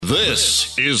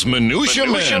This is Minutia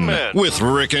Men with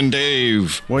Rick and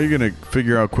Dave. Well, you're going to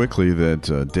figure out quickly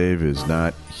that Dave is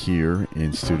not here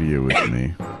in studio with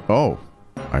me. Oh,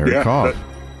 I heard a cough.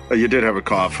 You did have a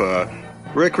cough.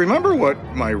 Rick, remember what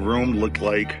my room looked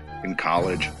like in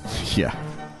college? Yeah.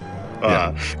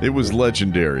 It was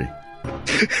legendary.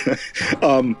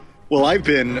 Well, I've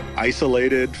been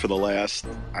isolated for the last,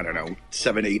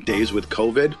 7-8 days with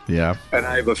COVID. Yeah. And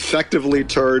I've effectively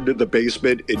turned the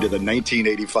basement into the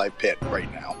 1985 pit right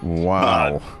now.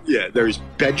 Wow. There's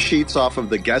bed sheets off of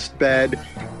the guest bed.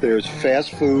 There's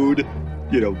fast food,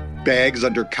 bags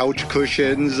under couch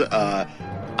cushions.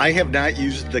 I have not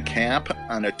used the cap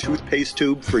on a toothpaste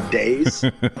tube for days.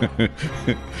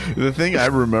 The thing I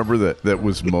remember that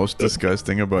was most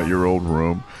disgusting about your old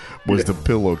room was the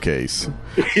pillowcase.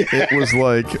 Yeah.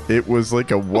 It was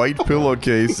like a white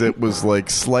pillowcase that was like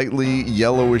slightly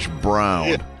yellowish brown.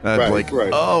 Yeah. I was Right.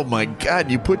 Oh my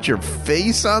God, you put your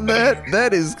face on that?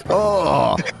 That is,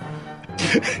 oh.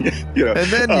 And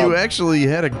then you actually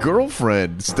had a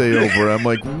girlfriend stay over. I'm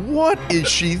like, what is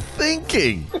she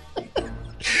thinking?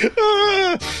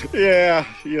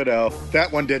 That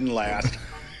one didn't last,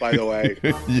 by the way.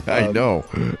 Yeah, I know.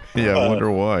 Yeah, I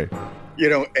wonder why.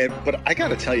 But I got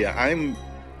to tell you, I'm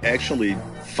actually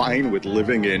fine with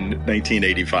living in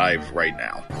 1985 right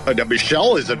now.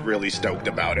 Michelle isn't really stoked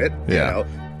about it. Yeah.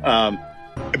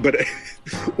 But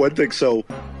one thing, so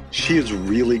she is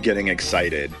really getting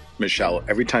excited, Michelle,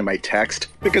 every time I text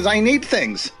because I need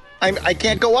things. I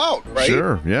can't go out, right?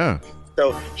 Sure, yeah.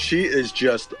 So she is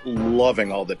just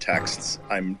loving all the texts.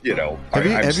 Have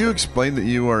you explained that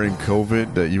you are in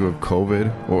COVID, that you have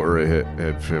COVID, or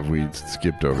have we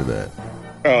skipped over that?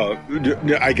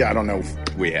 I don't know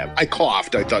if we have. I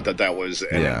coughed. I thought that was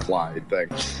an implied thing.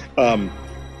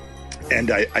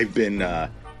 And I've been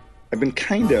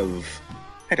kind of,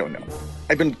 I don't know.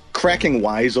 I've been cracking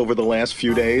wise over the last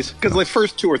few days because the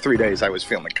first 2 or 3 days I was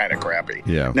feeling kind of crappy.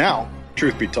 Yeah. Now,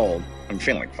 truth be told, I'm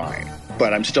feeling fine.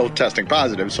 But I'm still testing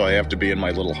positive, so I have to be in my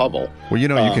little hovel. Well, you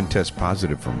can test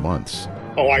positive for months.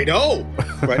 Oh, I know.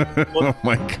 Right? Oh,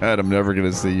 my God. I'm never going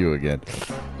to see you again.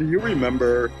 Do you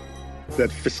remember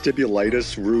that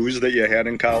vestibulitis ruse that you had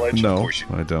in college? No,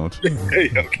 I don't.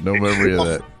 Okay. No memory of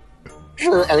that.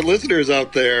 For our listeners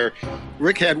out there,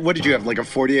 Rick had, what did you have, like a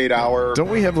 48-hour... Don't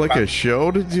we have like a show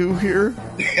to do here?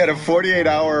 You had a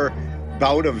 48-hour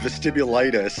bout of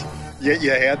vestibulitis. Yet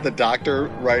you had the doctor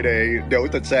write a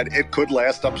note that said it could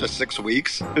last up to 6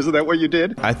 weeks. Isn't that what you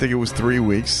did? I think it was 3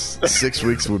 weeks. 6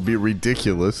 weeks would be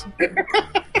ridiculous.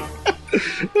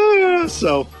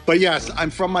 But yes,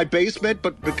 I'm from my basement,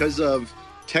 but because of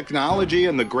technology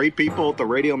and the great people at the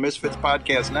Radio Misfits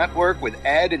Podcast Network with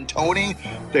Ed and Tony,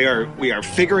 we are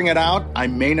figuring it out. I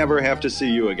may never have to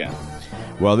see you again.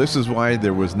 Well, this is why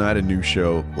there was not a new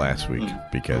show last week,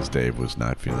 because Dave was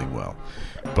not feeling well.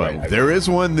 But there is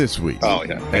one this week. Oh,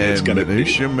 yeah. And it's going to be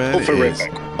Minutia Men is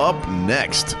up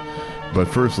next. But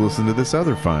first, listen to this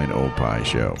other fine old pie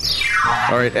show.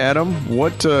 All right, Adam,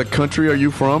 what country are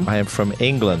you from? I am from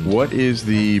England. What is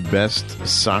the best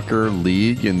soccer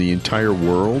league in the entire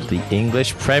world? The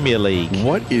English Premier League.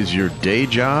 What is your day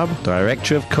job?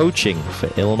 Director of Coaching for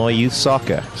Illinois Youth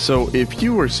Soccer. So if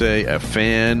you were, say, a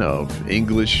fan of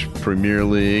English Premier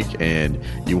League and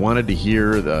you wanted to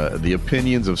hear the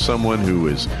opinions of someone who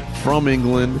is from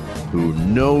England, who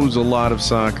knows a lot of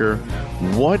soccer,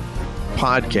 what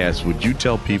podcast would you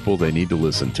tell people they need to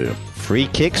listen to? Free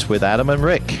Kicks with Adam and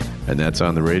Rick. And that's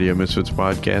on the Radio Misfits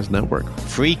Podcast Network.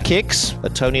 Free Kicks, a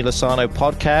Tony Lasano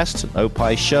podcast, an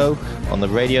Opie show on the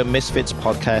Radio Misfits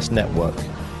Podcast Network.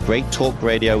 Great talk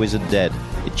radio isn't dead.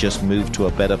 It just moved to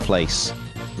a better place.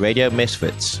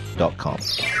 RadioMisfits.com.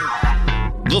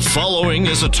 The following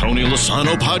is a Tony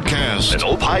Lasano podcast, an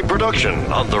Opie production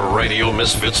on the Radio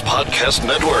Misfits Podcast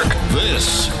Network.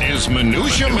 This is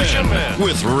Minutia Men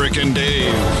with Rick and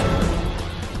Dave.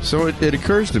 So it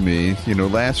occurs to me,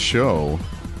 last show,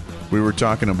 we were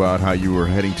talking about how you were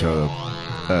heading to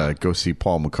go see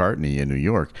Paul McCartney in New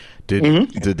York.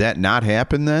 Did that not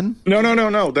happen then?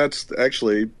 No. That's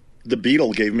actually, the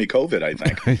Beatle gave me COVID, I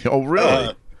think. Oh,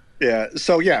 really? Yeah.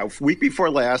 So, week before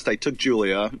last, I took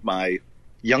Julia, my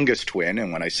youngest twin,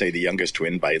 and when I say the youngest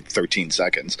twin, by 13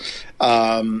 seconds,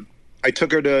 I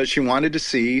took her she wanted to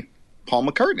see Paul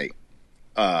McCartney.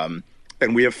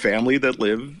 And we have family that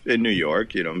live in New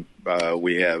York.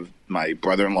 We have my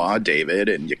brother-in-law, David,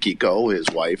 and Yukiko, his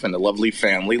wife, and a lovely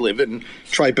family live in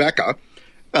Tribeca.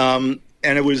 And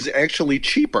it was actually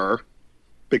cheaper,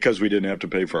 because we didn't have to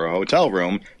pay for a hotel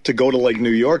room, to go to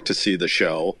New York to see the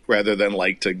show rather than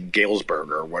to Galesburg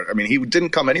or what. I mean, he didn't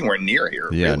come anywhere near here.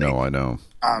 Yeah, really. no, I know.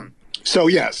 So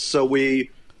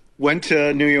we went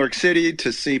to New York City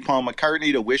to see Paul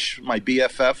McCartney to wish my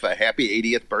BFF a happy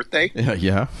 80th birthday.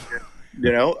 Yeah.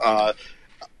 You know,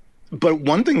 but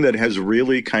one thing that has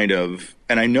really kind of,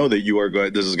 and I know that you are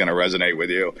going, this is going to resonate with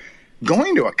you,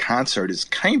 going to a concert is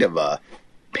kind of a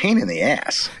pain in the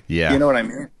ass. Yeah. You know what I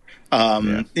mean?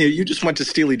 You just went to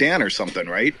Steely Dan or something,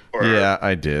 right? Or, yeah,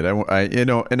 I did.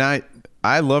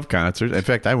 I love concerts. In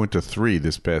fact, I went to 3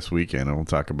 this past weekend, and we'll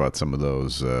talk about some of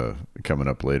those coming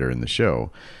up later in the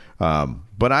show.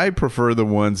 But I prefer the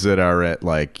ones that are at,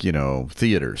 like, you know,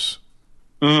 theaters.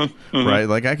 Right?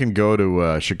 Like, I can go to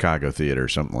a Chicago theater or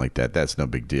something like that. That's no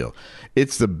big deal.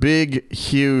 It's the big,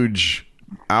 huge,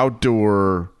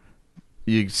 outdoor,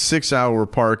 6-hour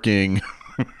parking.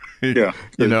 Yeah,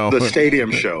 the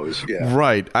stadium shows. Yeah,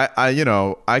 right. I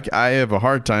have a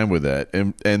hard time with that,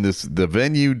 and the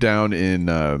venue down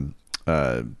in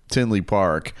Tinley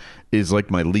Park is like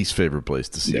my least favorite place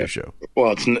to see a show.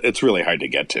 Well, it's really hard to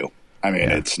get to. I mean,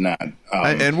 it's not.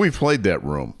 And we've played that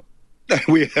room.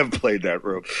 We have played that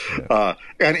room,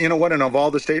 and you know what? And of all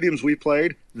the stadiums we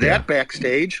played, that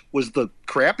backstage was the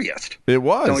crappiest. It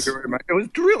was.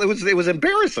 It was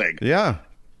embarrassing. Yeah.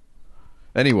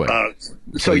 Anyway,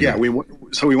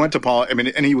 we went to Paul. I mean,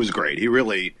 and he was great. He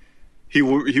really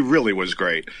was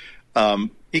great.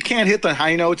 He can't hit the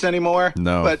high notes anymore.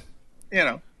 No, but you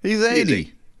know, he's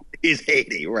 80. He's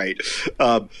 80, right?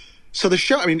 So the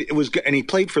show. I mean, it was, and he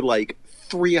played for like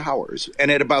 3 hours, and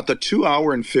at about the 2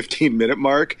 hour and 15-minute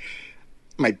mark,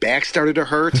 my back started to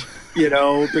hurt. You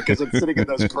know, because I'm sitting in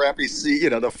those crappy seats. You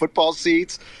know, the football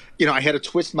seats. You know, I had to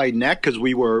twist my neck because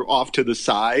we were off to the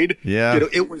side. Yeah, you know,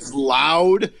 it was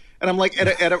loud, and I'm like,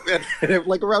 at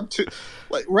like around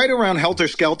right around Helter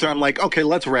Skelter. I'm like, okay,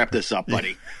 let's wrap this up,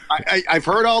 buddy. I've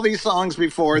heard all these songs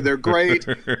before; they're great.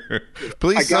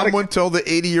 Please, someone tell the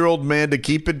 80-year-old man to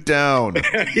keep it down.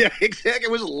 Yeah, exactly.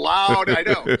 It was loud. I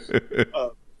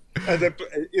know.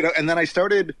 And then I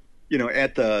started, you know,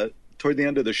 toward the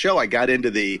end of the show, I got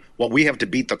into we have to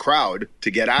beat the crowd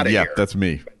to get out of here. Yeah, that's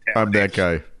me. I'm that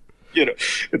guy. You know,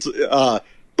 it's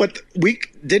but we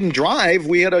didn't drive.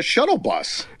 We had a shuttle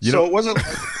bus, so it wasn't.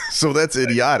 So that's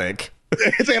idiotic.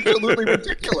 It's absolutely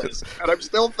ridiculous. And I'm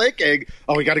still thinking,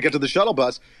 we got to get to the shuttle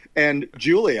bus. And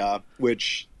Julia,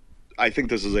 which I think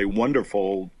this is a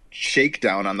wonderful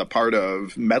shakedown on the part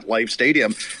of MetLife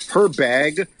Stadium, her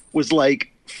bag was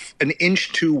like an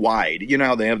inch too wide. You know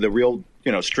how they have the real,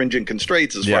 you know, stringent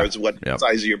constraints as far as what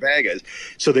size of your bag is.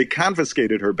 So they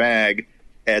confiscated her bag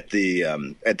at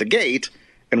the gate,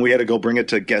 and we had to go bring it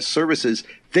to guest services.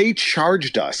 They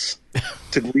charged us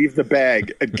to leave the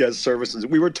bag at guest services.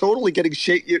 We were totally getting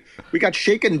we got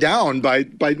shaken down by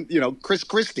you know, Chris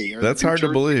Christie. That's hard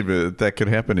to believe that could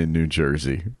happen in New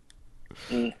Jersey.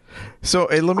 So,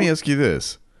 hey, let me ask you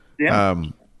this. Yeah.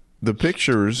 The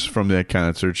pictures from that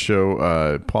concert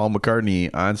show Paul McCartney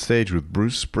on stage with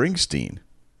Bruce Springsteen.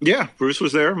 Yeah, Bruce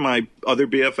was there. My other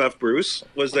BFF, Bruce,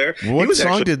 was there. What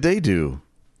song did they do?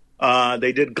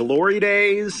 They did Glory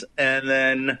Days, and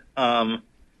then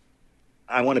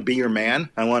I Want to Be Your Man.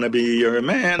 I Want to Be Your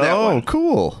Man. That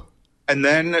cool. And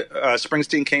then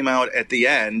Springsteen came out at the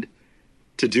end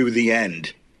to do The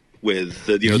End with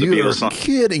the Beatles song. You're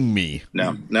kidding me.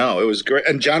 No, it was great.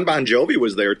 And John Bon Jovi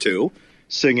was there too,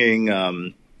 singing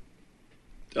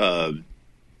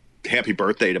Happy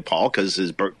Birthday to Paul,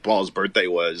 because Paul's birthday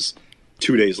was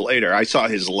 2 days later. I saw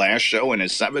his last show in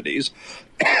his 70s.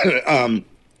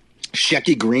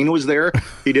 Shecky Green was there.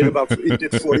 He did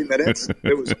 40 minutes.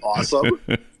 It was awesome.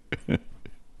 It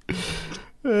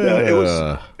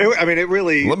was. I mean, it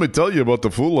really. Let me tell you about the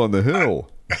Fool on the Hill.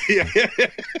 Yeah.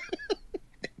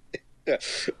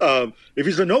 If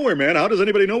he's a nowhere man, how does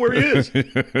anybody know where he is?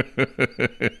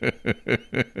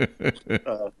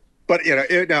 But you know,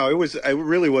 it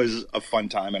really was a fun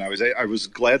time, and I was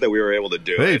glad that we were able to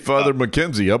do it. Hey, Father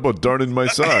Mackenzie, how about darning my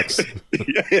socks?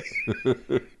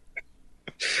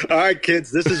 All right,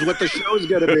 kids, this is what the show's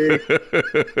going to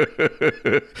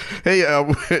be. Hey,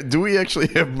 do we actually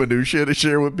have minutia to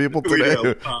share with people today?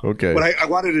 We do. Okay. But I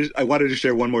wanted to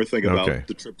share one more thing about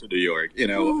the trip to New York. You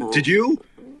know, did you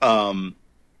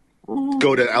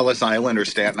go to Ellis Island or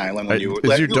Staten Island when you?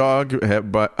 Is your dog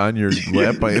on your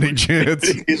lap by any chance?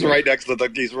 He's right next to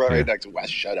next to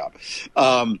Wes. Shut up.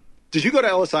 Did you go to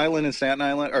Ellis Island and Staten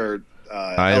Island, or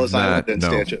Ellis Island and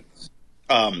Stanton?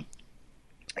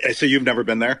 So you've never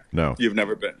been there? No. You've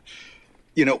never been.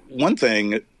 You know, one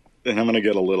thing, and I'm going to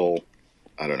get a little,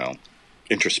 I don't know,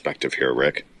 introspective here,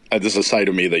 Rick. This is a side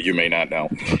of me that you may not know.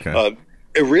 Okay.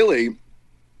 It really,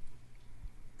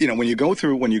 you know, when you go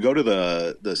to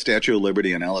the Statue of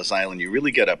Liberty in Ellis Island, you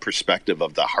really get a perspective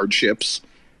of the hardships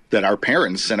that our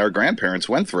parents and our grandparents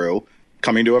went through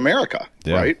coming to America,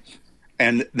 Yeah. right?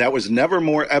 And that was never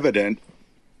more evident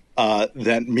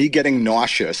than me getting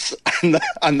nauseous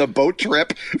on the boat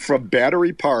trip from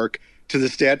Battery Park to the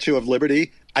Statue of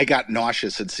Liberty. I got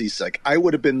nauseous and seasick. I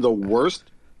would have been the worst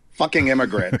fucking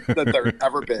immigrant that there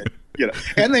ever been.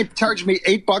 And they charged me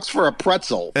 $8 for a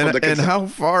pretzel. And how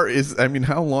far is? I mean,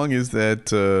 how long is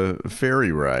that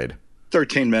ferry ride?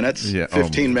 13 minutes, Yeah.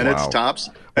 15 minutes wow. tops.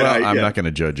 Well, And I'm not going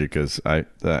to judge it because I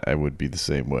would be the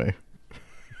same way.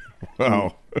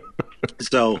 Wow.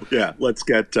 So yeah, let's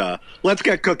get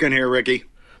cooking here, Ricky.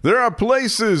 There are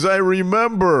places I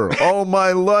remember all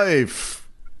my life.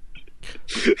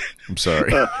 I'm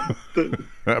sorry.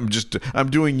 I'm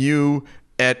doing you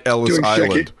at Ellis Doing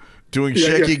Island, Shecky. doing Yeah,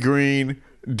 Shecky yeah. Green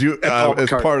Paul as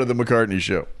McCartney. part of the McCartney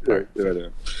show. Right.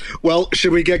 Well,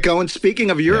 should we get going?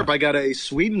 Speaking of Europe, I got a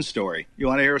Sweden story. You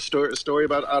want to hear a story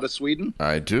about out of Sweden?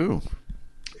 I do.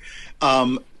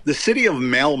 The city of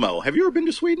Malmo. Have you ever been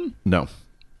to Sweden? No.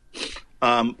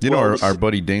 Our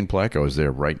buddy Dane Placco is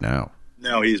there right now.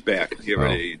 No, he's back. He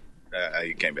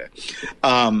came back.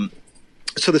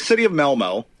 So the city of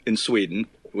Malmo in Sweden,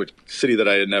 which city that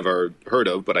I had never heard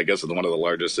of, but I guess is one of the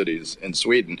largest cities in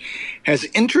Sweden, has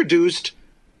introduced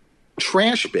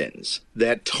trash bins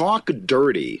that talk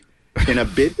dirty in a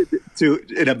bid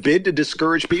to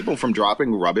discourage people from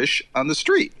dropping rubbish on the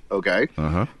street. Okay,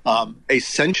 a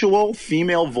sensual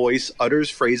female voice utters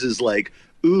phrases like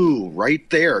 "ooh, right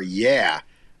there, yeah,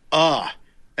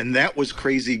 and that was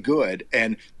crazy good,"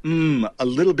 and a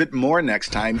little bit more next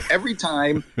time. Every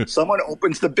time someone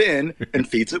opens the bin and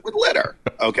feeds it with litter.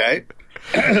 Okay,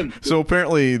 So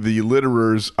apparently the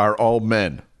litterers are all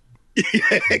men.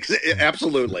 yeah,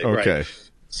 absolutely. Okay. Right.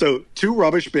 So 2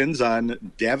 rubbish bins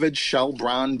on David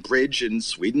Shellbrand Bridge in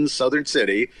Sweden's southern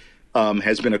city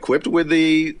has been equipped with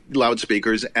the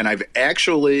loudspeakers, and I've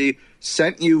actually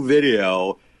sent you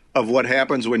video of what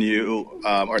happens when you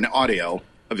or an audio,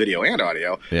 a video and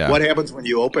audio. Yeah. What happens when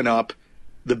you open up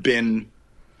the bin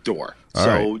door? All so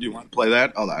right. you want to play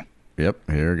that? Hold on. Yep,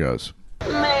 here it goes.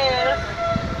 Mer.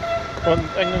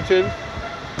 En gång till.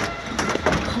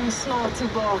 Kom snart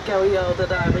tillbaka och gör det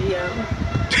där igen.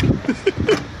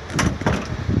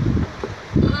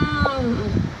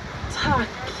 Tack.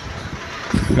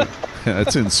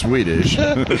 That's in Swedish.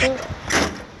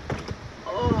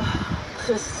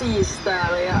 Precis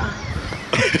där, ja.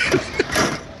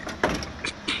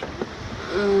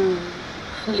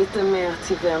 Lite mer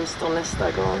till vänster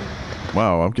nästa gång.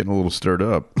 Wow, I'm getting a little stirred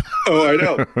up. Oh, I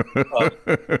know.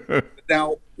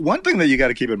 Now, one thing that you got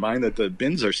to keep in mind that the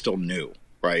bins are still new,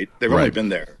 right? They've only Right. been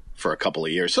there for a couple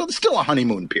of years, so it's still a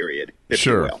honeymoon period, if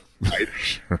Sure. you will. Right?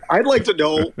 I'd like to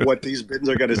know what these bins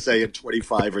are going to say in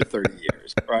 25 or 30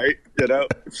 years, right?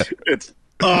 It's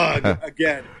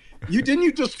again.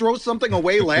 You just throw something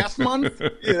away last month?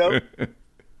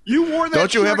 You wore that.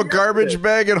 Don't you have a shirt garbage yesterday.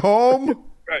 bag at home?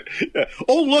 Right. Yeah.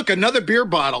 Oh, look, another beer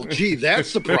bottle. Gee, that's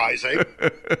surprising.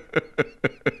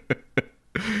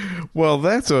 Well,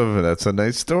 that's a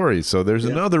nice story. So there's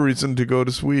another reason to go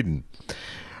to Sweden.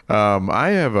 I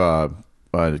have a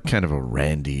kind of a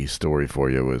randy story for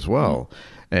you as well,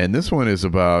 and this one is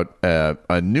about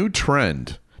a new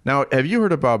trend. Now, have you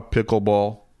heard about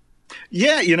pickleball?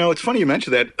 Yeah, it's funny you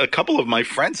mentioned that. A couple of my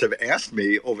friends have asked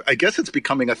me. I guess it's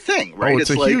becoming a thing, right? Oh, it's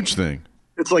a huge thing.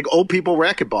 It's like old people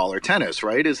racquetball or tennis,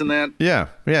 right? Isn't that? Yeah,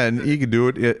 and you can do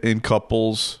it in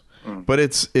couples, but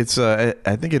it's I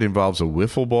think it involves a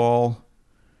wiffle ball.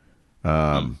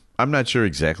 I'm not sure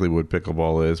exactly what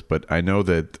pickleball is, but I know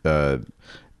that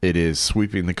it is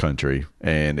sweeping the country,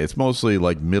 and it's mostly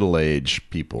like middle-aged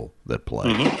people that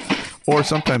play, or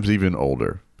sometimes even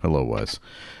older. Hello, Wes.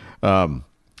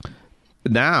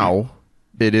 Now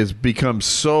it has become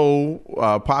so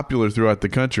popular throughout the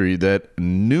country that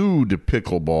nude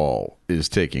pickleball is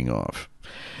taking off.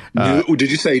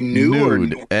 Did you say new or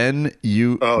Nude,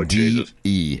 N-U-D-E,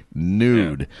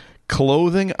 nude. Yeah.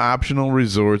 Clothing optional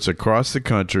resorts across the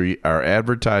country are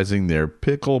advertising their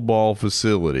pickleball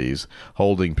facilities,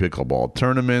 holding pickleball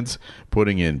tournaments,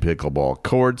 putting in pickleball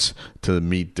courts to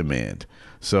meet demand.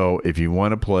 So if you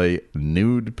want to play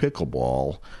nude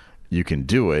pickleball, you can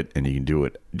do it, and you can do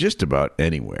it just about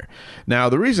anywhere. Now,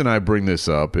 the reason I bring this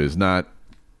up is not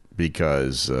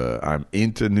because I'm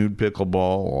into nude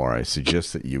pickleball or I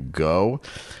suggest that you go,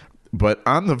 but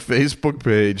on the Facebook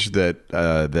page that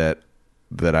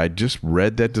I just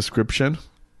read that description,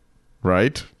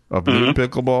 right, of nude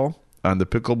pickleball on the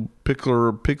Pickler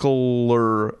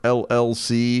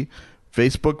LLC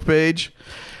Facebook page,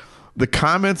 the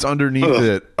comments underneath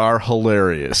it are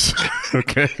hilarious.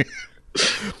 Okay.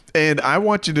 And I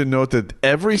want you to note that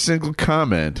every single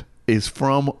comment is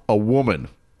from a woman.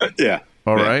 Yeah.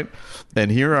 All right?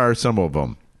 And here are some of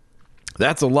them.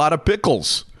 That's a lot of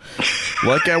pickles.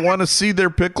 Like I want to see their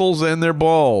pickles and their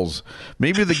balls.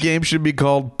 Maybe the game should be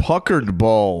called Puckered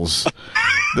Balls.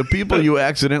 The people you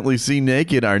accidentally see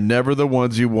naked are never the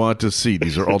ones you want to see.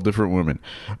 These are all different women.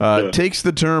 Takes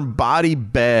the term body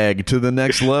bag to the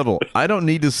next level. I don't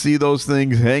need to see those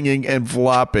things hanging and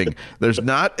flopping. There's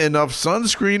not enough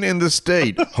sunscreen in the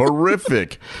state.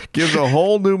 Horrific. Gives a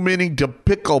whole new meaning to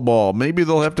pickleball. Maybe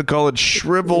they'll have to call it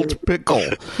shriveled pickle.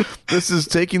 This is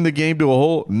taking the game to a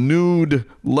whole nude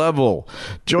level.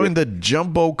 Join the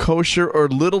Jumbo Kosher or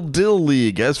Little Dill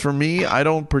League. As for me, I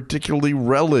don't particularly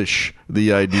relish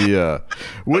the idea.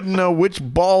 Wouldn't know which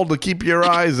ball to keep your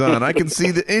eyes on. I can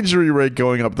see the injury rate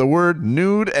going up. The word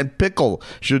nude and pickle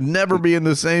should never be in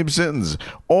the same sentence.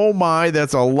 Oh my,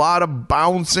 that's a lot of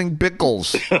bouncing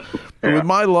pickles. With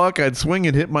my luck, I'd swing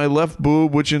and hit my left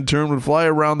boob, which in turn would fly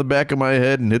around the back of my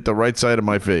head and hit the right side of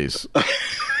my face.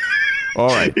 All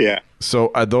right. Yeah.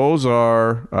 So those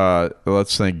are,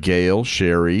 let's think, Gail,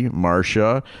 Sherry,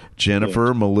 Marcia,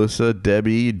 Jennifer, Melissa,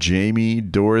 Debbie, Jamie,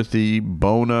 Dorothy,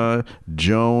 Bona,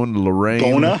 Joan,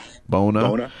 Lorraine.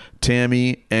 Bona.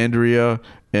 Tammy, Andrea,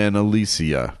 and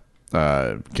Alicia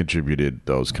contributed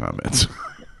those comments.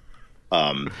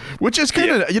 Which is kind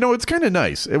of, it's kind of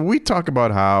nice. And we talk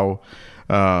about how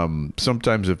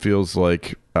sometimes it feels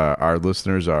like our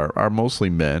listeners are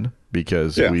mostly men.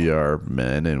 Because we are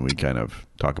men and we kind of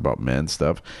talk about men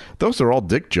stuff. Those are all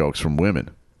dick jokes from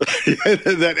women.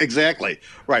 Exactly.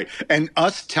 Right. And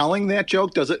us telling that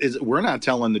joke we're not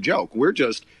telling the joke. We're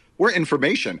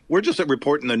information. We're just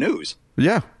reporting the news.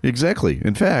 Yeah, exactly.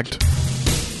 In fact,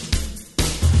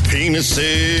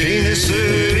 penises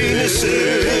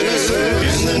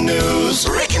in the news.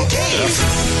 Rick and Dave.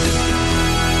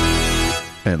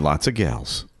 And lots of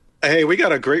gals. Hey, we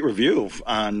got a great review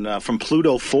on from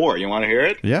Pluto 4. You want to hear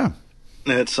it? Yeah.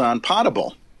 It's on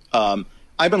Potable.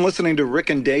 I've been listening to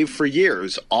Rick and Dave for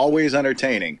years, always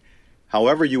entertaining.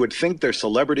 However, you would think their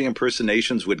celebrity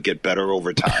impersonations would get better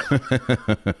over time.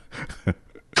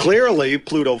 Clearly,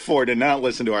 Pluto 4 did not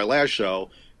listen to our last show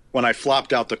when I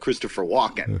flopped out the Christopher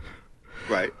Walken.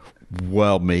 Right.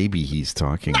 Well, maybe he's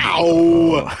talking.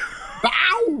 Wow.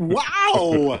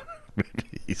 Wow.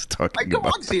 He's talking like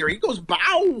dogs here. He goes, bow,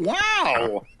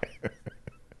 wow.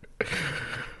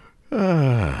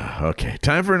 Okay,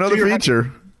 time for another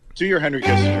feature. Do your Henry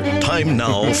Kissinger. Time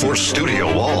now for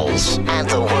Studio Walls. And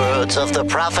the words of the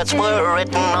prophets were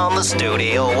written on the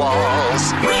studio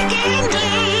walls.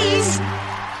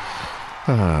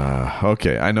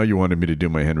 Okay, I know you wanted me to do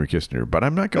my Henry Kissinger, but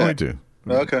I'm not going to.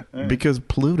 Okay. Right. Because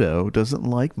Pluto doesn't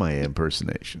like my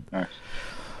impersonation. All right.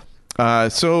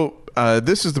 So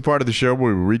this is the part of the show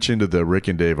where we reach into the Rick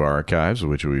and Dave archives,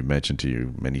 which we've mentioned to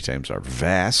you many times are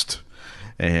vast.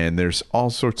 And there's all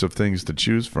sorts of things to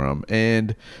choose from.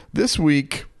 And this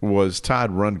week was Todd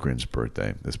Rundgren's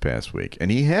birthday, this past week. And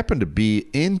he happened to be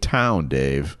in town,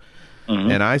 Dave.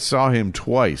 Mm-hmm. And I saw him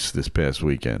twice this past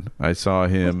weekend. I saw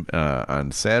him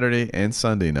on Saturday and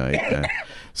Sunday night.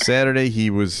 Saturday, he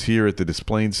was here at the Des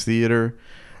Plaines Theater.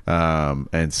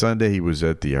 And Sunday, he was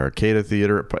at the Arcada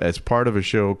Theater as part of a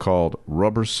show called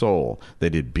Rubber Soul. They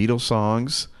did Beatles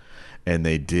songs, and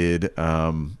they did their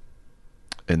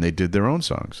own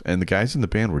songs. And the guys in the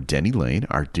band were Denny Lane,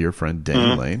 our dear friend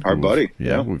Denny Lane, our buddy.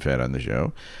 Yeah, we've had on the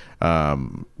show.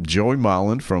 Joey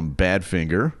Molland from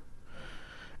Badfinger,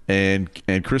 and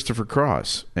Christopher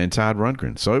Cross and Todd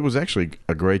Rundgren. So it was actually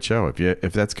a great show.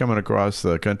 If that's coming across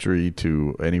the country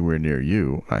to anywhere near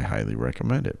you, I highly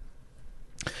recommend it.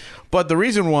 But the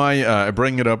reason why I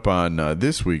bring it up on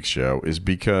this week's show is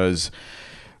because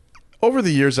over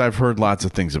the years I've heard lots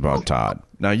of things about Todd.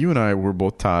 Now, you and I were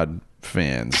both Todd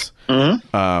fans,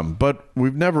 but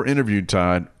we've never interviewed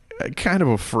Todd. Kind of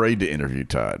afraid to interview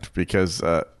Todd because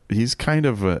he's kind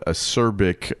of a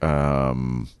acerbic.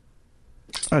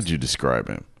 How'd you describe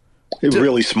him? He's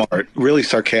really smart, really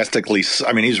sarcastically.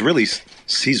 I mean,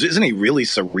 isn't he really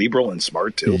cerebral and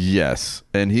smart too? Yes,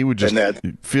 and he would just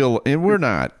feel, and we're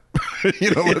not.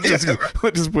 Let's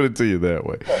just put it to you that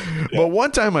way. Yeah. But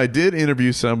one time I did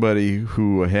interview somebody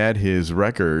who had his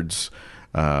records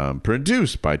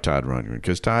produced by Todd Rundgren,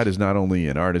 because Todd is not only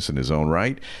an artist in his own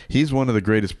right, he's one of the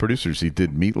greatest producers. He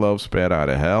did Meatloaf's Bat Out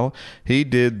of Hell. He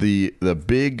did the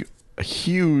big,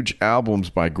 huge albums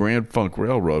by Grand Funk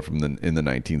Railroad in the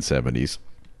 1970s.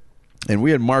 And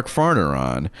we had Mark Farner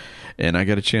on, and I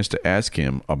got a chance to ask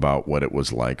him about what it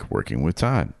was like working with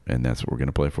Todd. And that's what we're going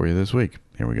to play for you this week.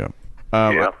 Here we go.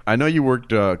 I know you worked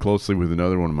closely with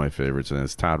another one of my favorites, and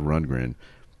that's Todd Rundgren,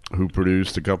 who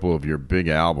produced a couple of your big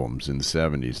albums in the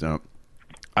 70s. Now,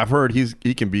 I've heard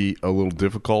he can be a little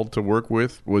difficult to work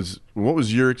with. What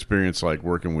was your experience like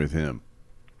working with him?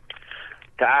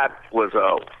 Todd was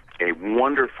a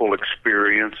wonderful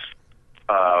experience,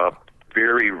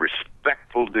 very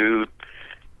respectful dude,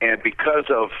 and because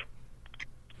of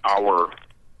our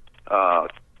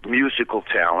musical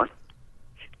talent,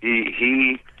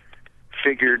 he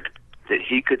figured that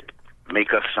he could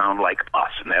make us sound like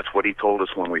us, and that's what he told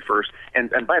us when we first.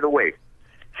 And by the way,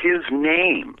 his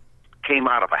name came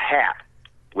out of a hat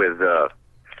with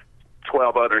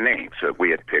 12 other names that we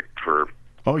had picked for.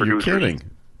 Oh, producers. You're kidding?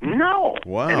 No.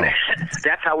 Wow. And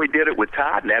that's how we did it with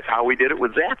Todd, and that's how we did it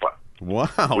with Zappa.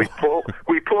 Wow.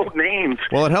 We pulled names.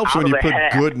 Well, it helps out when you of the put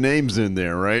hat. good names in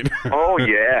there, right? Oh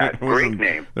yeah, great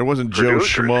name. There wasn't Producers.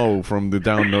 Joe Schmo from the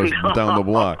down the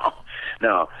block.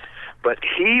 No, but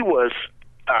he was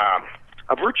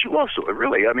a virtuoso.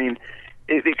 Really, I mean,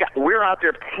 we're out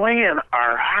there playing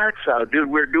our hearts out,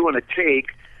 dude. We're doing a take.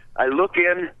 I look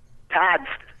in, Todd's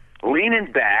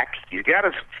leaning back. He's got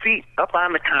his feet up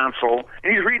on the console,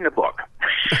 and he's reading a book.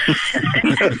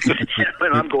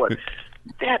 And I'm going,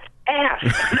 that ass.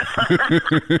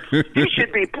 He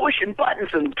should be pushing buttons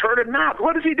and turning knobs.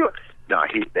 What is he doing? No,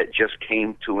 that just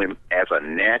came to him as a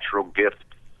natural gift.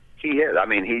 He is. I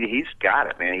mean, he's got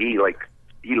it, man.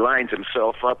 He lines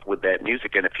himself up with that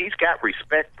music, and if he's got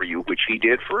respect for you, which he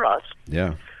did for us,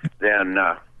 yeah, then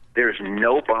there's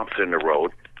no bumps in the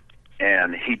road,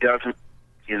 and he doesn't,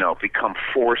 become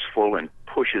forceful and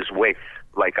push his way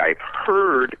like I've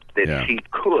heard that he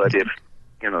could if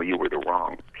you were the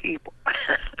wrong people.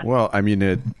 Well, I mean,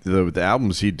 the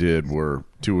albums he did were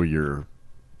two of your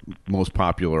most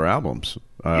popular albums.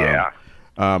 Yeah.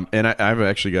 And I've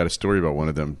actually got a story about one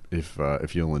of them,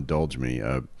 if you'll indulge me.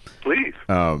 Please.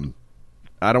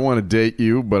 I don't want to date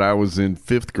you, but I was in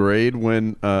 5th grade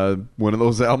when one of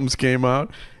those albums came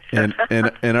out, and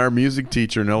our music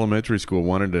teacher in elementary school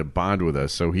wanted to bond with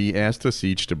us, so he asked us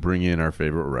each to bring in our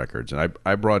favorite records. And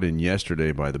I brought in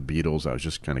Yesterday by the Beatles. I was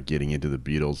just kind of getting into the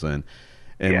Beatles then.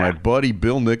 And my buddy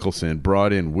Bill Nicholson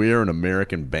brought in We're an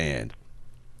American Band.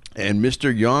 And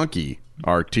Mr. Yonke,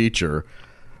 our teacher,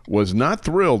 was not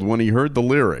thrilled when he heard the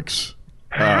lyrics.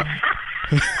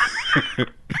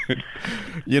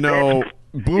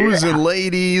 Booze and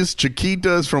ladies,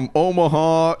 Chiquitas from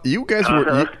Omaha. You guys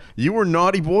you were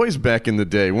naughty boys back in the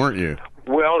day, weren't you?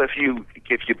 Well, if you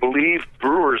believe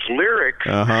Brewer's lyrics,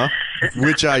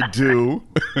 which I do.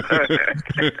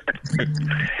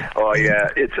 Oh yeah,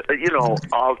 it's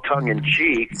all tongue in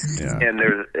cheek, and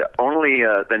there's only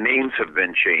the names have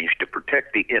been changed to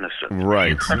protect the innocent.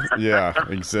 Right. Yeah.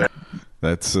 Exactly.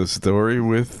 That's a story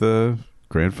with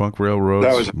Grand Funk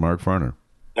Railroad's Mark Farner.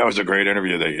 That was a great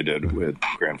interview that you did with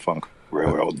Grand Funk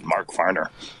Railroad, Mark Farner.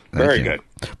 Very good.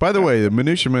 By the way, the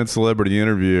Minutia Men celebrity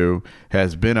interview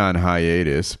has been on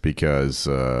hiatus because,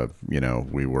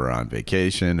 we were on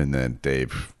vacation and then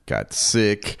Dave got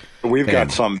sick. We've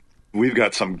got some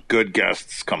good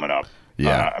guests coming up.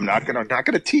 Yeah, I'm not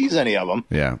gonna tease any of them.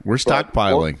 Yeah, we're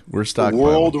stockpiling.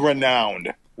 World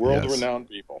renowned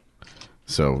people.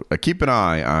 So keep an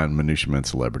eye on Minutia Men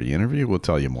Celebrity Interview. We'll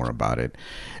tell you more about it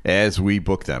as we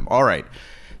book them. All right.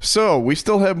 So we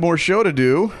still have more show to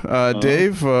do.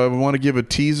 Dave, want to give a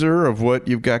teaser of what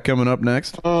you've got coming up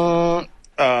next? You're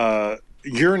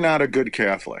not a good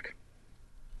Catholic.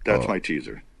 That's my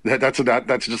teaser. That's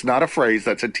just not a phrase.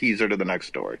 That's a teaser to the next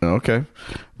story. Okay.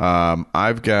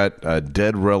 I've got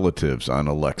Dead Relatives on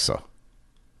Alexa.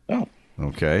 Oh.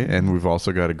 Okay, and we've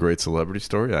also got a great celebrity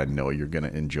story I know you're going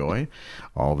to enjoy.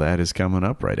 All that is coming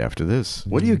up right after this.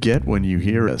 What do you get when you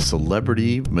hear a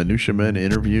celebrity Minutia Men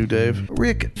interview, Dave?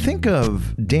 Rick, think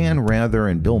of Dan Rather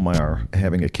and Bill Maher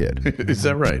having a kid. Is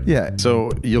that right? Yeah.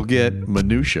 So you'll get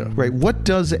minutia. Right. What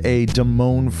does a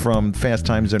Damone from Fast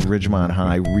Times at Ridgemont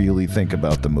High really think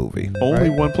about the movie? Only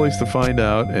one place to find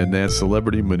out, and that's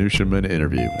Celebrity Minutia Men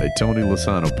Interview, a Tony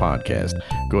Lasano podcast.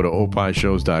 Go to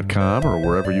opishows.com or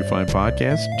wherever you find podcasts.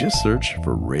 Just search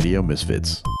for Radio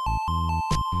Misfits.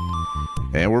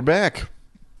 And we're back.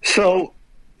 So,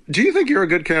 do you think you're a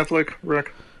good Catholic,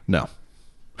 Rick? No.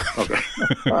 Okay.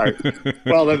 All right.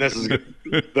 Well, then this is good.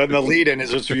 Then the lead-in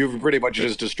is just you've pretty much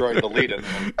just destroyed the lead-in.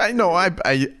 I know.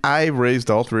 I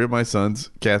raised all three of my sons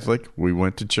Catholic. We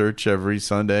went to church every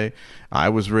Sunday. I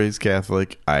was raised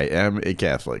Catholic. I am a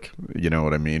Catholic. You know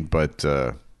what I mean? But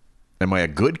am I a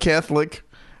good Catholic?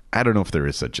 I don't know if there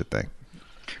is such a thing.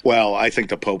 Well, I think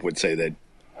the Pope would say that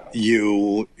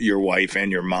you, your wife,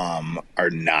 and your mom are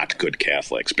not good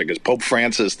Catholics because Pope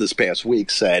Francis this past week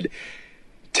said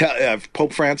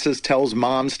Pope Francis tells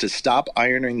moms to stop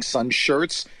ironing sons'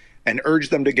 shirts and urge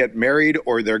them to get married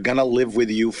or they're going to live with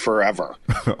you forever.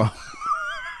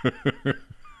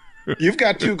 You've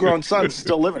got 2 grown sons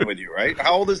still living with you, right?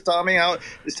 How old is Tommy?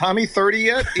 Is Tommy 30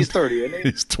 yet? He's 30, isn't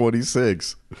he? He's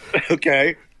 26.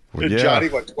 Okay. Well, And yeah. Johnny,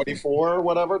 what, 24 or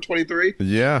whatever, 23?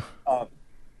 Yeah.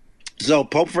 So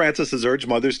Pope Francis has urged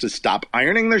mothers to stop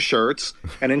ironing their shirts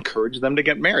and encourage them to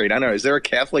get married. I don't know. Is there a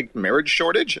Catholic marriage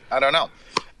shortage? I don't know.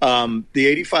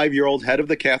 The 85-year-old head of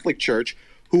the Catholic Church,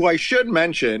 who I should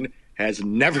mention has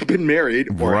never been married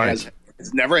or has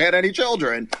never had any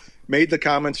children, made the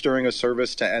comments during a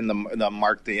service to end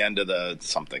mark the end of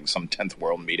some 10th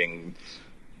World Meeting.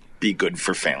 Be good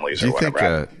for families or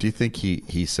whatever. Do you think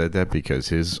he said that because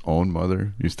his own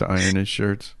mother used to iron his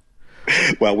shirts?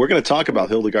 Well, we're going to talk about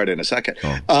Hildegard in a second.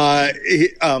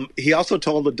 He also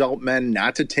told adult men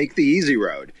not to take the easy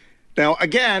road. Now,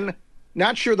 again,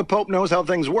 not sure the Pope knows how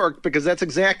things work because that's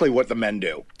exactly what the men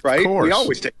do, right? Of course. We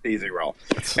always take the easy road.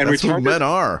 That's who men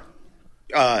are.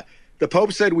 The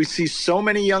Pope said, "We see so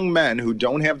many young men who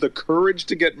don't have the courage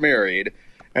to get married,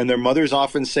 and their mothers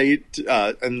often say,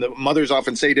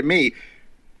 to me,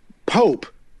 Pope,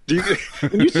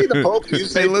 when you see the Pope, do you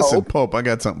say, hey, listen, Pope? I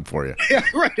got something for you." Yeah,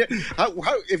 right.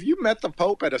 If you met the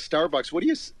Pope at a Starbucks, what do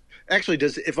you actually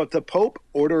does? If the Pope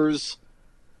orders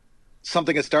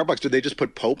something at Starbucks, do they just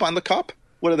put Pope on the cup?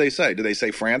 What do they say? Do they say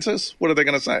Francis? What are they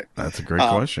going to say? That's a great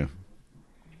question.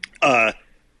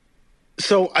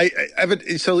 So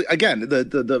again,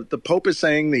 the Pope is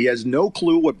saying that he has no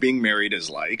clue what being married is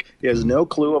like. He has no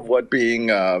clue of what being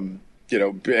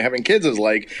having kids is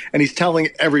like, and he's telling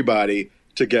everybody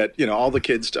to get all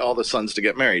the sons to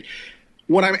get married.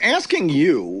 What I'm asking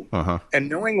you, and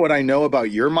knowing what I know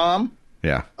about your mom,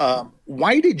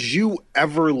 why did you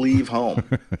ever leave home?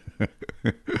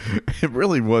 It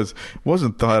really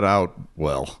wasn't thought out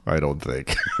well, I don't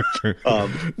think.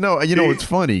 No, it's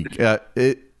funny.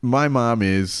 My mom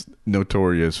is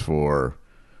notorious for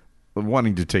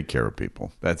wanting to take care of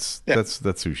people. That's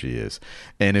who she is.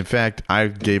 And in fact, I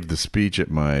gave the speech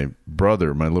at my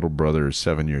little brother is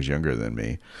 7 years younger than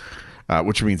me,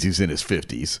 which means he's in his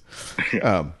 50s.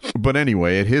 But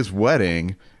anyway, at his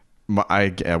wedding,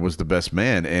 I was the best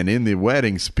man. And in the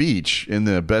wedding speech, in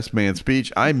the best man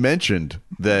speech, I mentioned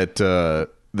that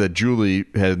Julie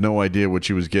had no idea what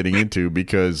she was getting into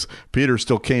because Peter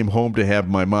still came home to have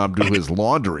my mom do his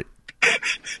laundry.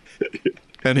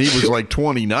 And he was like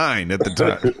 29 at the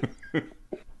time.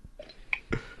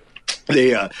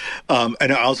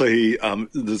 And also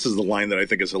this is the line that I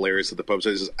think is hilarious that the Pope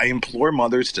says, "I implore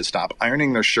mothers to stop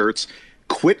ironing their shirts,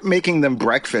 quit making them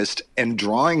breakfast, and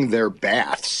drawing their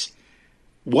baths."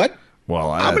 What?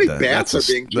 Well, how many baths are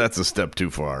being? That's a step too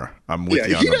far. I'm with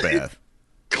you on the bath.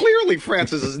 Clearly,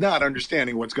 Francis is not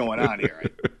understanding what's going on here.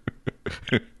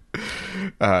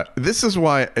 This is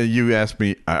why you asked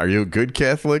me, are you a good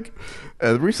Catholic?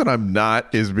 The reason I'm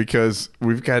not is because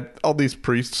we've got all these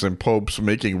priests and popes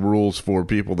making rules for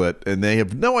people and they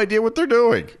have no idea what they're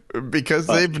doing because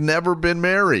they've never been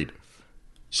married.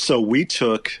 So we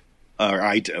took,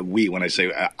 I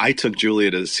took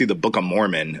Julia to see the Book of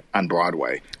Mormon on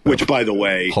Broadway, which, by the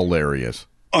way, hilarious.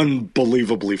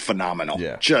 Unbelievably phenomenal.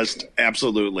 Yeah. Just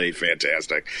absolutely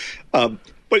fantastic.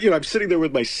 But, I'm sitting there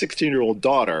with my 16-year-old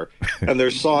daughter, and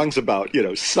there's songs about,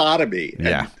 sodomy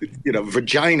and,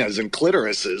 vaginas and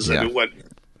clitorises. Yeah. And what,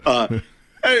 I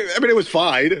mean, it was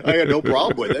fine. I had no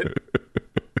problem with it.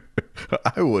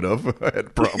 I would have had a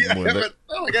problem with it.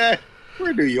 But,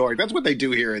 we're in New York. That's what they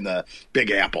do here in the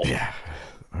Big Apple. Yeah.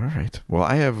 All right. Well,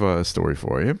 I have a story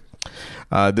for you.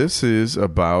 This is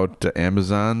about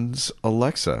Amazon's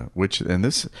Alexa,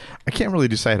 I can't really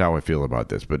decide how I feel about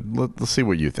this, but let's see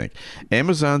what you think.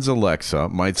 Amazon's Alexa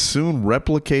might soon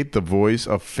replicate the voice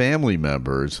of family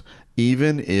members,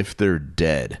 even if they're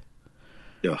dead.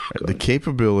 Oh, the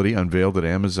capability unveiled at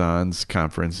Amazon's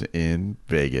conference in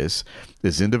Vegas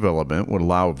is in development, would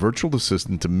allow a virtual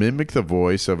assistant to mimic the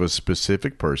voice of a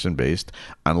specific person based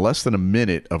on less than a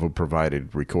minute of a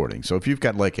provided recording. So if you've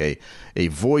got like a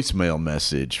voicemail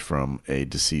message from a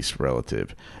deceased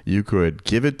relative, you could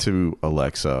give it to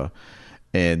Alexa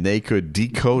and they could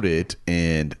decode it,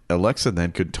 and Alexa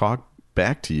then could talk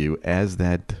back to you as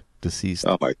that deceased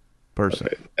person.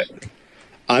 Okay.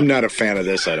 I'm not a fan of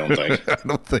this, I don't think.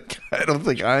 I don't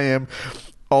think I am.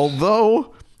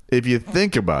 Although, if you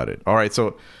think about it, all right,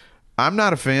 so I'm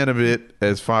not a fan of it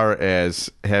as far as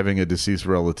having a deceased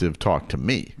relative talk to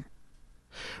me.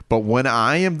 But when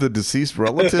I am the deceased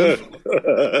relative,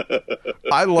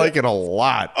 I like it a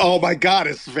lot. Oh my God,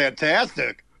 it's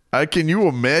fantastic. Can you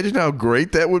imagine how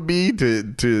great that would be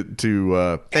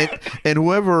and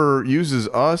whoever uses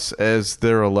us as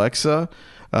their Alexa,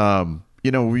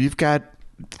 we've got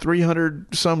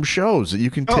 300 some shows that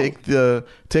you can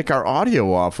take our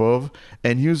audio off of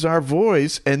and use our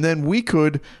voice, and then we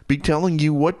could be telling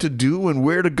you what to do and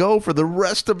where to go for the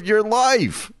rest of your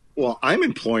life. Well, I'm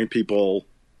employing people,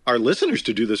 our listeners,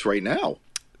 to do this right now.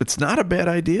 It's not a bad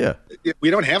idea. We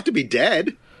don't have to be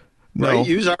dead. No. Right?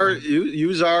 Use our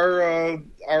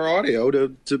audio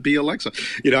to be Alexa.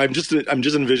 I'm just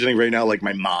envisioning right now like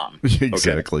my mom.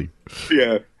 Exactly.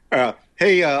 Okay? Yeah.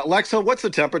 Hey, Alexa, what's the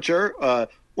temperature?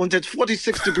 And it's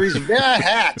 46 degrees. Very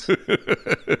hot.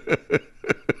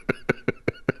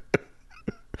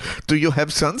 Do you have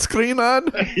sunscreen on?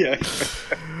 Yeah.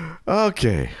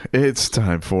 Okay, it's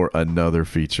time for another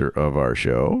feature of our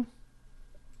show.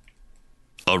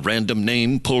 A random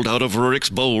name pulled out of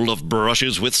Rurik's bowl of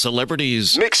brushes with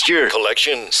celebrities. Mixture,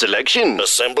 collection, selection,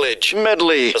 assemblage,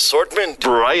 medley, assortment,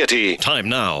 variety. Time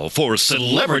now for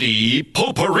Celebrity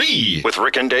Potpourri with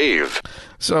Rick and Dave.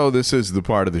 So this is the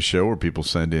part of the show where people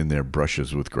send in their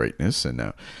brushes with greatness. And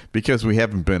now, because we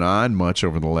haven't been on much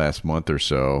over the last month or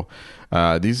so,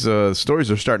 these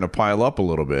stories are starting to pile up a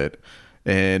little bit.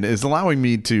 And is allowing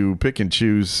me to pick and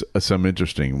choose some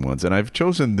interesting ones. And I've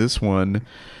chosen this one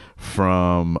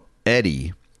from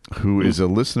Eddie, who is a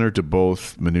listener to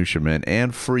both Minutia Men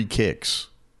and Free Kicks.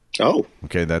 Oh.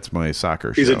 Okay, that's my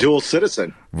soccer show. He's a dual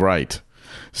citizen. Right.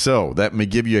 So that may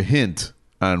give you a hint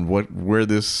on where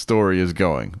this story is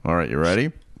going. All right, you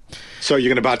ready? So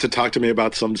you're about to talk to me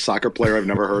about some soccer player I've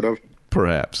never heard of?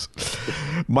 Perhaps.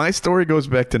 My story goes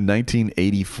back to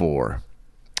 1984.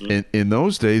 In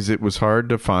those days, it was hard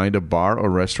to find a bar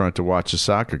or restaurant to watch a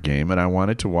soccer game, and I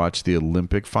wanted to watch the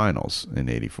Olympic finals in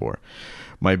 '84.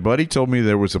 My buddy told me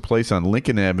there was a place on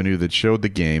Lincoln Avenue that showed the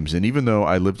games, and even though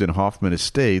I lived in Hoffman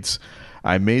Estates,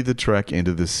 I made the trek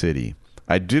into the city.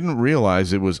 I didn't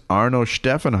realize it was Arno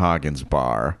Steffenhagen's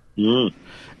bar, and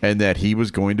that he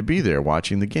was going to be there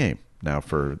watching the game. Now,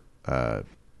 for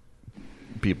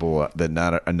people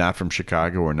that are not from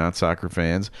Chicago or not soccer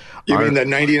fans. You mean the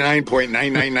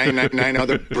 99.99999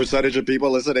 other percentage of people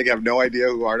listening have no idea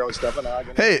who Arno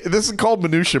Stefffenhagen is? Hey, this is called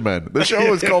Minutia Men. The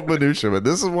show is called Minutia Men.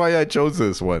 This is why I chose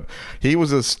this one. He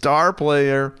was a star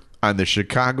player on the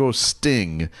Chicago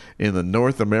Sting in the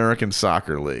North American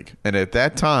Soccer League. And at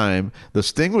that time, the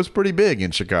Sting was pretty big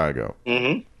in Chicago.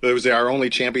 Mm-hmm. It was our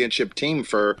only championship team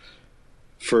for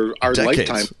our decades.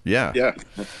 lifetime. Yeah.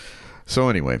 So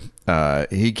anyway,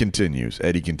 Eddie continues.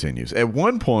 At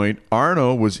one point,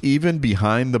 Arno was even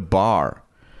behind the bar.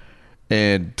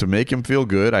 And to make him feel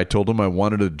good, I told him I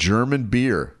wanted a German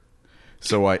beer.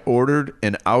 So I ordered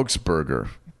an Augsburger.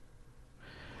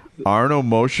 Arno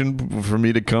motioned for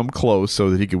me to come close so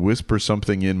that he could whisper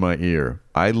something in my ear.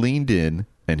 I leaned in,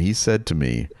 and he said to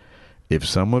me, if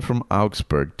someone from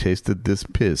Augsburg tasted this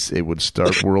piss, it would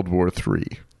start World War III.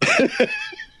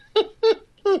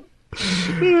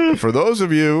 For those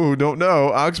of you who don't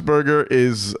know, Augsburger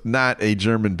is not a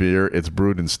German beer. It's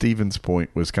brewed in Stevens Point,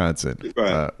 Wisconsin.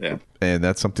 Right. Yeah. And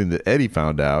that's something that Eddie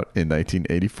found out in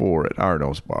 1984 at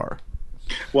Arno's bar.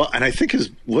 Well, and I think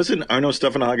wasn't Arno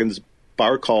Steffenhagen's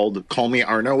bar called Call Me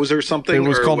Arno's or something? It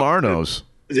was called Arno's.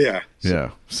 Yeah.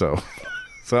 Yeah. So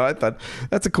I thought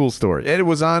that's a cool story. And it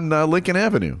was on Lincoln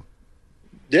Avenue.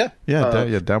 Yeah.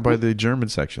 Down by the German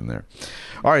section there.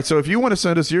 All right, so if you want to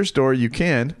send us your story, you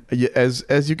can.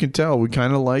 As you can tell, we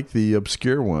kind of like the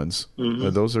obscure ones.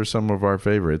 Mm-hmm. Those are some of our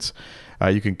favorites.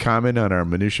 You can comment on our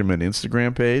Minutia Men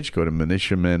Instagram page. Go to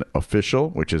Minutia Men Official,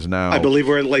 which is now... I believe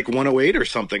we're at like 108 or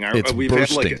something. It's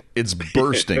bursting. It's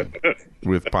bursting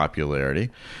with popularity.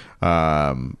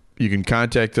 You can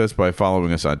contact us by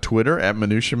following us on Twitter at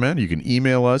Minutia Men. You can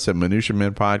email us at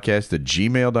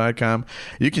minutiamenpodcast@gmail.com.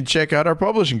 You can check out our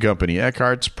publishing company,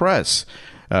 Eckhart's Press.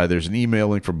 There's an email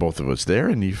link for both of us there,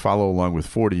 and you follow along with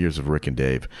 40 years of Rick and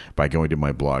Dave by going to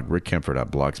my blog,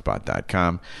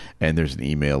 rickkempfer.blogspot.com, and there's an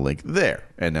email link there,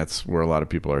 and that's where a lot of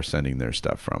people are sending their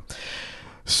stuff from.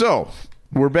 So,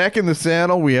 we're back in the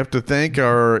saddle. We have to thank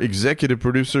our executive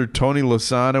producer, Tony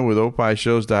Lasana with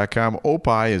opishows.com.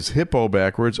 Opie is hippo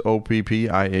backwards,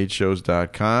 OPPIH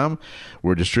shows.com.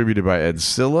 We're distributed by Ed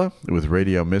Silla with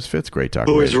Radio Misfits. Great talk.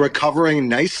 Who is recovering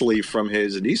nicely from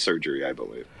his knee surgery, I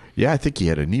believe. Yeah, I think he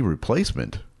had a knee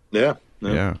replacement. Yeah.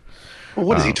 Well,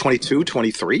 what is he, 22,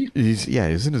 23? He's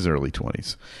in his early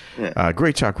 20s. Yeah.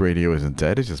 Great Talk Radio isn't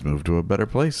dead. It just moved to a better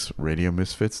place,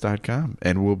 radiomisfits.com.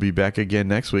 And we'll be back again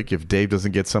next week if Dave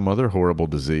doesn't get some other horrible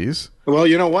disease. Well,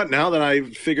 you know what? Now that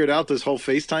I've figured out this whole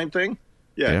FaceTime thing,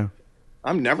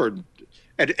 I'm never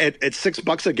at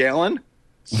 $6 a gallon.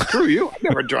 Screw you! I'm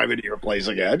never driving to your place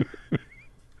again.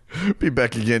 Be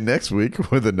back again next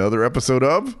week with another episode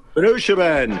of Minutia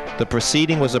Men. The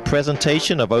proceeding was a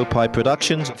presentation of Opie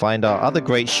Productions. Find our other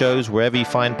great shows wherever you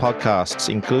find podcasts,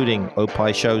 including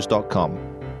opishows.com.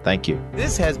 Thank you.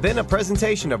 This has been a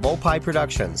presentation of Opie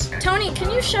Productions. Tony,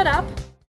 can you shut up?